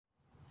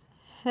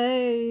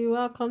Hey,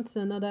 welcome to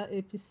another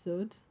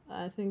episode.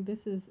 I think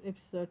this is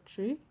episode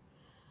 3.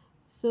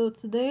 So,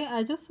 today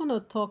I just want to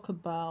talk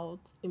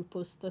about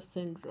imposter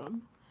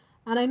syndrome.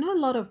 And I know a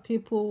lot of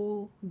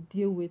people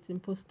deal with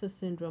imposter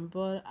syndrome,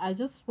 but I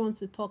just want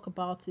to talk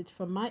about it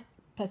from my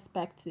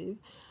perspective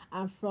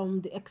and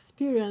from the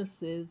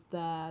experiences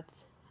that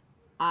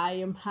I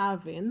am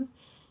having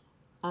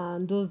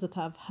and those that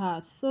I've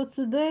had. So,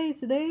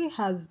 today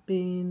has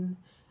been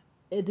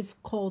a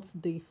difficult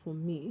day for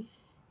me.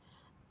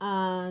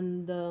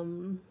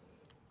 And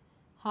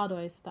how do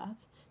I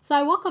start? So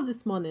I woke up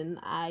this morning.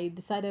 I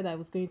decided I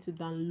was going to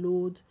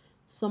download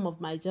some of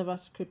my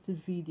JavaScript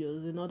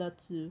videos in order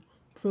to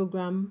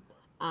program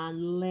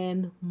and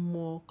learn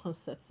more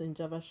concepts in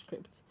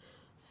JavaScript.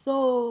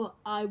 So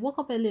I woke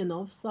up early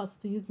enough so as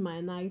to use my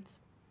night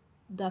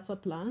data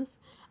plans.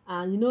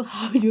 And you know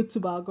how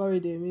YouTube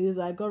algorithm is.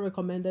 I got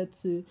recommended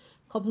to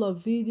a couple of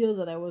videos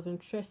that I was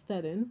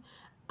interested in.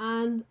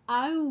 And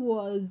I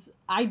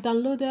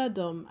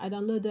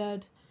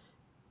downloaded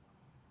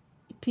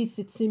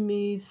PC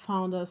Timmy's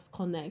Founders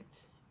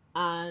Connect,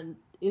 and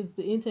it's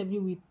the interview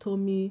with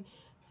Tommy,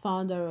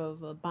 founder of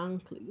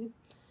Bankly.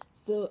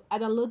 So I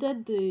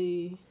downloaded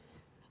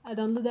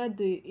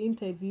the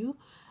interview.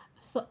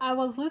 So I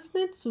was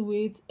listening to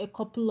it a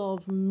couple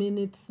of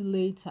minutes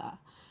later,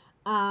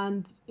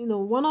 and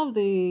one of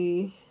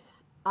the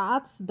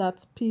ads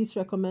that Peace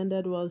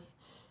recommended was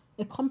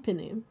a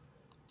company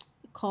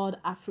called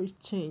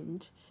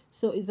AfriChange.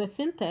 So it's a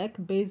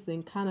fintech based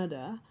in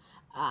Canada,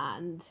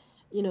 and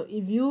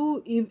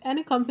if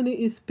any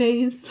company is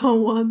paying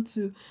someone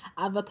to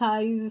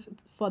advertise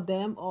for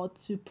them or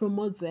to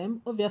promote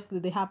them, obviously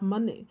they have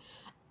money.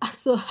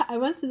 So I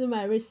went to do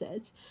my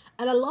research,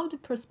 and I love the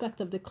prospect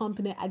of the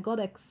company. I got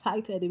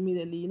excited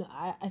immediately.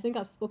 I think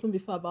I've spoken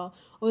before about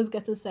always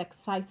getting so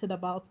excited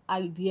about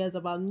ideas,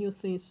 about new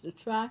things to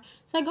try.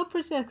 So I got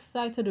pretty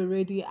excited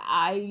already.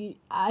 I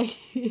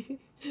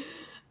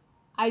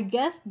I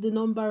guess the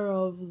number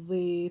of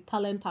the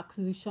talent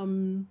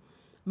acquisition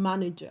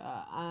manager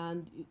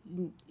and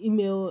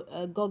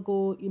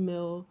Google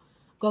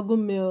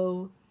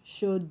Mail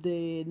showed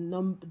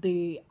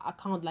the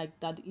account, like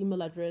that the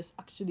email address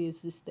actually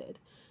existed.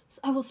 So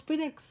I was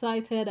pretty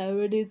excited. I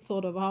already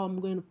thought of how I'm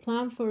going to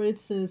plan for it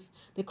since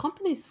the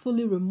company is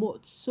fully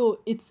remote.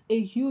 So it's a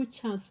huge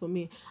chance for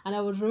me. And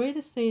I was already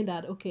saying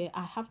that, okay,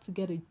 I have to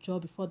get a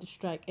job before the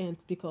strike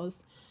ends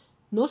because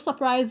no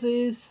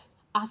surprises.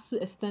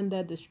 ASU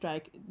extended the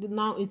strike.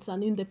 Now it's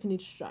an indefinite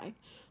strike.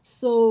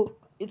 So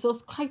it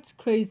was quite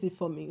crazy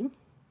for me.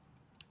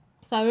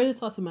 So I really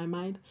thought in my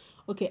mind,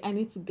 okay, I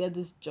need to get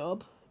this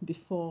job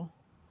before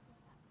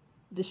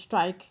the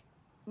strike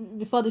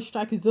before the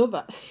strike is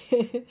over.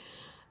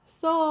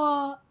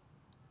 So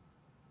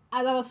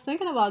as I was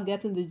thinking about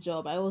getting the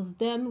job, I was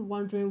then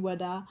wondering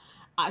whether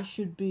I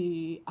should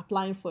be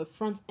applying for a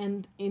front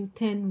end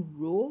intern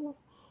role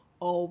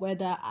or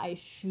whether I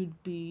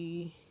should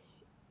be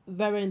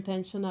very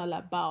intentional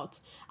about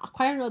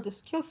acquiring all the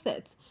skill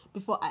sets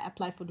before I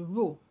apply for the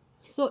role.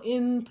 So,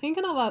 in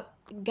thinking about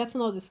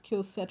getting all the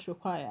skill sets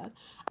required,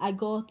 I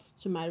got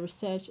to my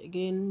research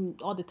again,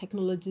 all the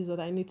technologies that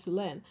I need to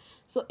learn.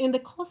 So, in the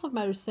course of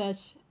my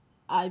research,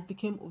 I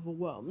became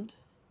overwhelmed.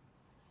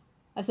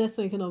 I started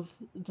thinking of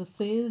the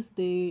things,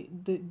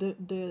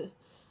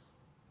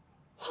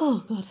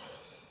 oh God,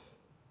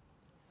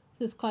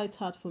 so it's quite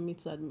hard for me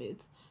to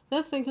admit.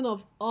 Then thinking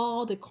of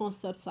all the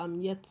concepts I'm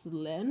yet to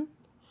learn,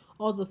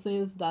 all the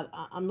things that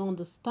I'm not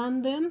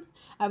understanding.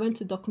 I went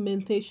to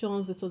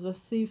documentations. It was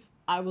as if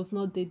I was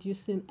not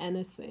deducing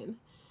anything.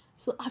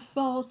 So I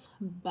felt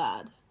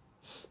bad.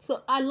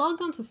 So I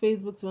logged onto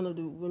Facebook to one of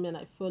the women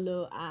I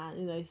follow,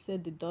 and he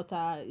said the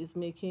daughter is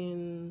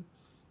making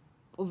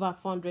over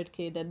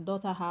 400K. The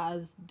daughter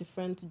has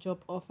different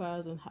job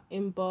offers in her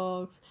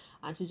inbox,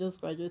 and she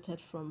just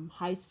graduated from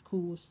high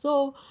school.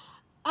 So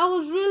I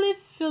was really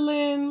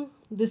feeling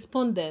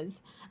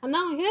despondent. And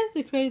now here's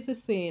the crazy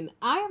thing.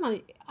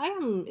 I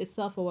am a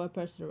self-aware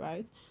person,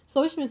 right?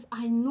 So which means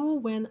I know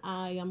when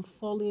I am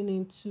falling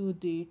into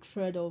the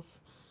thread of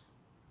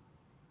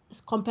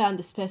compare and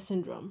despair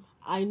syndrome.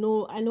 I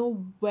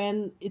know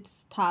when it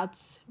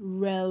starts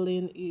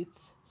rearing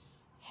its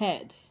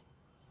head.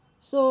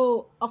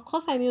 So of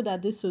course I knew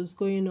that this was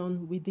going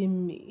on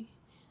within me,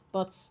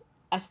 but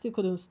I still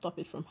couldn't stop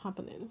it from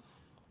happening.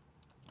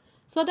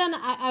 So then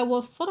I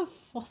was sort of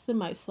forcing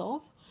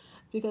myself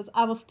because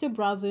I was still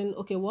browsing,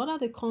 okay, what are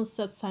the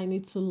concepts I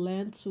need to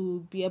learn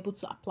to be able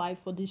to apply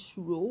for this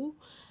role?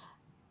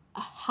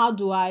 How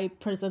do I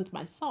present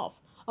myself?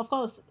 Of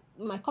course,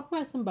 my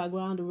copywriting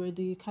background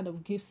already kind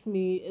of gives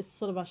me a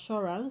sort of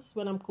assurance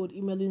when I'm cold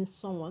emailing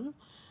someone.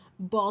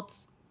 But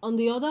on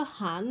the other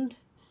hand,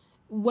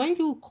 when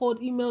you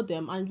cold email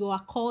them and you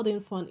are called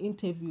in for an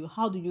interview,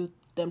 how do you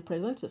then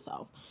present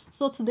yourself?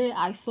 So today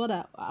I saw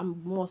that I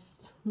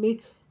must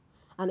make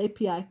an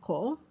API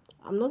call.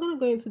 I'm not going to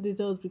go into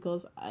details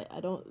because I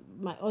don't,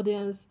 my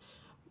audience,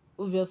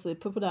 obviously,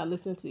 people that are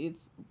listening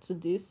to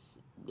this,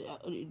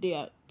 they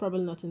are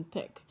probably not in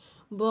tech.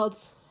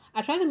 But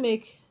I try to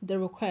make the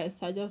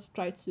request. I just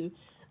try to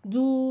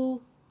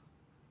do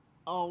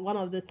one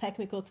of the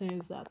technical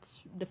things that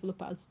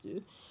developers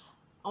do.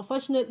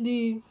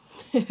 Unfortunately,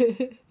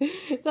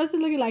 it's just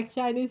looking like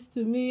Chinese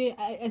to me.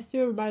 It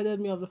still reminded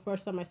me of the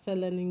first time I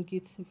started learning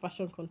Git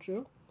version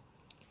control.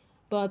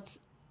 But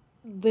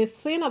the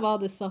thing about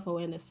the self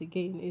awareness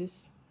again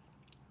is,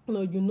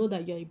 you know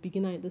that you're a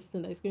beginner in this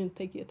thing that it's going to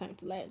take you time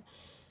to learn.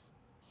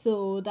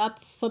 So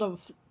that's sort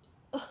of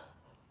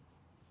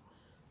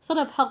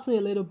helped me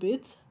a little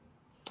bit.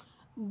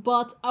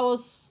 But I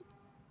was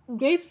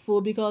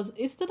grateful because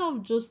instead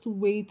of just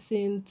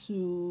waiting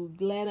to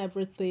learn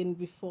everything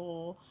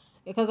before,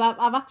 because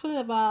I've actually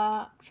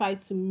never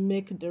tried to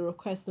make the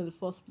request in the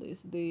first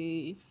place,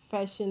 the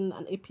fetching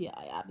an API.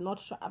 I've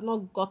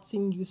not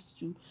gotten used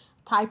to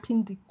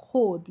typing the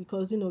code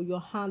because your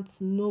hands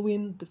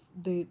knowing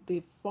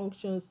the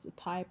functions to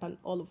type and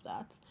all of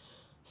that.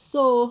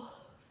 So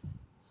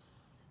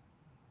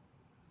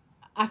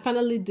I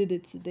finally did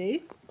it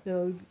today.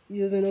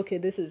 Using, okay,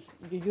 this is,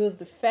 you use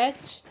the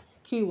fetch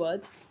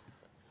keyword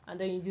and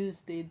then you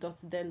use the dot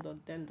then dot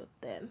then dot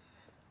then.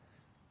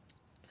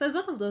 So it's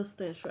one of those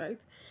things,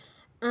 right?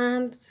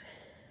 And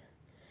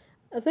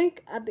I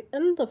think at the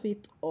end of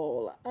it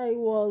all, I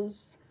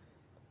was,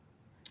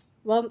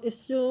 well, it's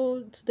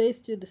still, today's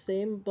still the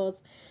same,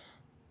 but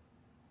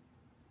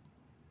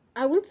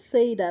I would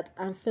say that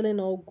I'm feeling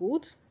all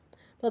good.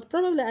 But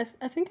probably,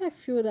 I think I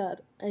feel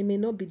that I may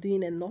not be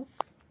doing enough.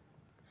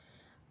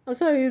 I'm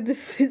sorry if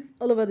this is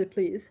all over the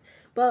place,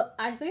 but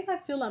I think I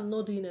feel I'm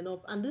not doing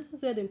enough, and this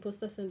is where the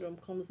imposter syndrome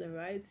comes in,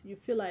 right? You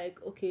feel like,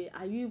 okay,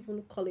 are you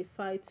even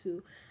qualified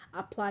to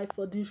apply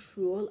for this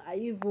role? Are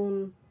you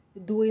even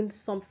doing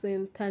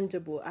something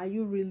tangible? Are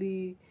you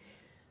really,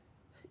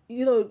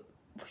 you know,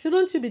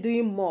 shouldn't you be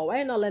doing more?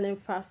 Why not learning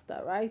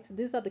faster, right?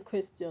 These are the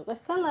questions. I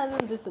started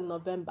learning this in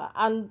November,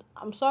 and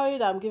I'm sorry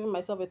that I'm giving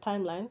myself a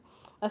timeline.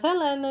 I started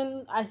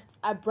learning,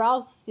 I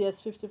browsed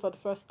CS50 for the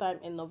first time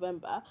in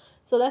November.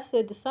 So let's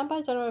say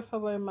December, January,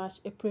 February, March,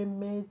 April,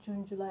 May,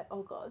 June, July,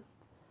 August.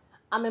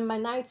 I'm in my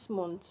ninth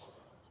month.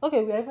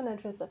 Okay, we're even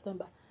entering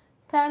September.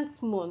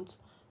 10th month.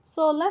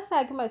 So let's say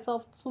I give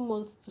myself 2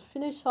 months to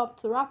finish up,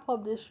 to wrap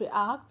up this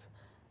React,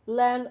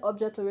 learn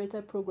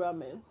object-oriented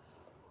programming,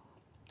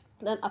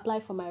 then apply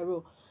for my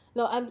role.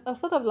 No, I'm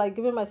sort of like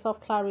giving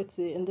myself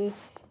clarity in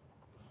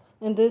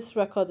this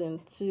recording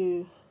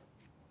to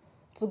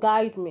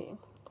guide me.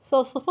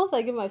 So suppose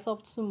I give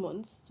myself 2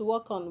 months to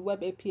work on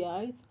web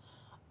APIs,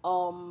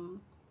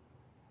 um,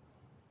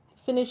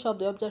 finish up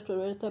the object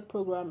oriented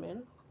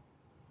programming,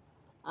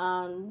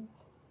 and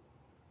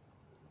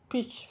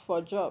pitch for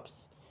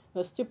jobs.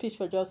 No, still pitch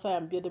for jobs, so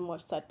I'm building more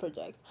side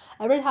projects.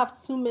 I already have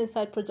two main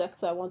side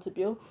projects I want to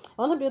build.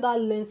 I want to build that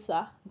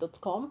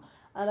Lensa.com,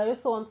 and I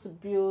also want to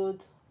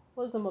build,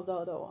 what's the name of the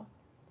other one?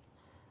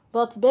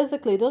 But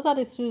basically, those are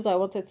the tools I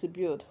wanted to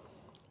build.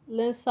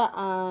 Lensa,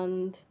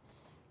 and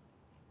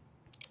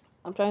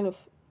I'm trying to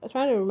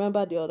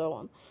remember the other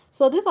one.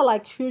 So these are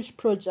like huge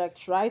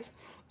projects, right?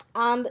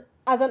 And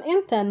as an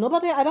intern,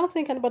 I don't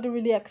think anybody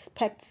really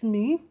expects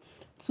me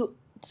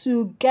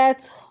to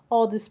get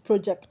all these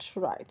projects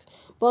right.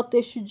 But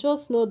they should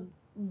just know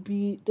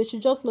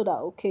that,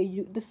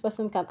 okay, this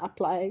person can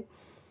apply,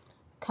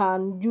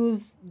 can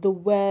use the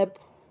web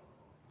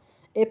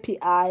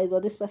APIs,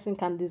 or this person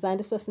can design,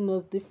 this person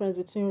knows difference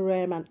between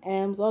REM and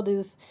EMS, all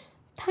these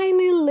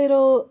tiny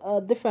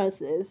little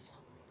differences.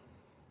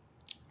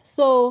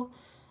 So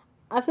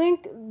I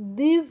think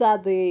these are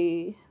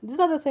the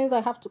things I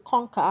have to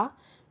conquer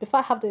before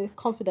I have the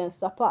confidence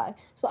to apply.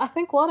 So I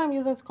think what I'm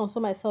using to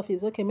console myself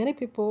is, okay, many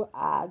people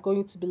are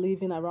going to be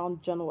leaving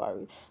around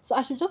January. So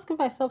I should just give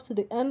myself to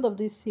the end of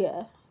this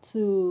year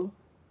to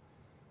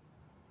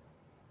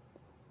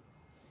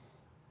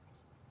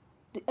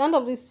the end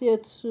of this year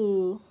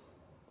to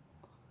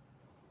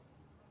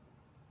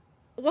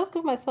just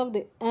give myself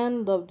the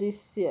end of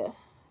this year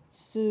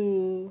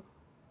to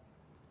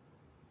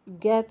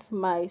get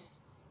my,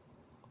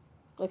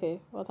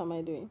 okay, what am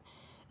I doing?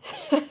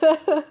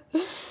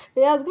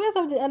 Yes, give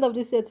myself the end of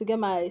this year to get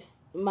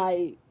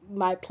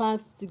my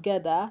plans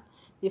together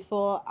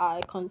before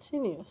I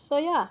continue. So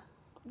yeah,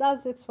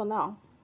 that's it for now.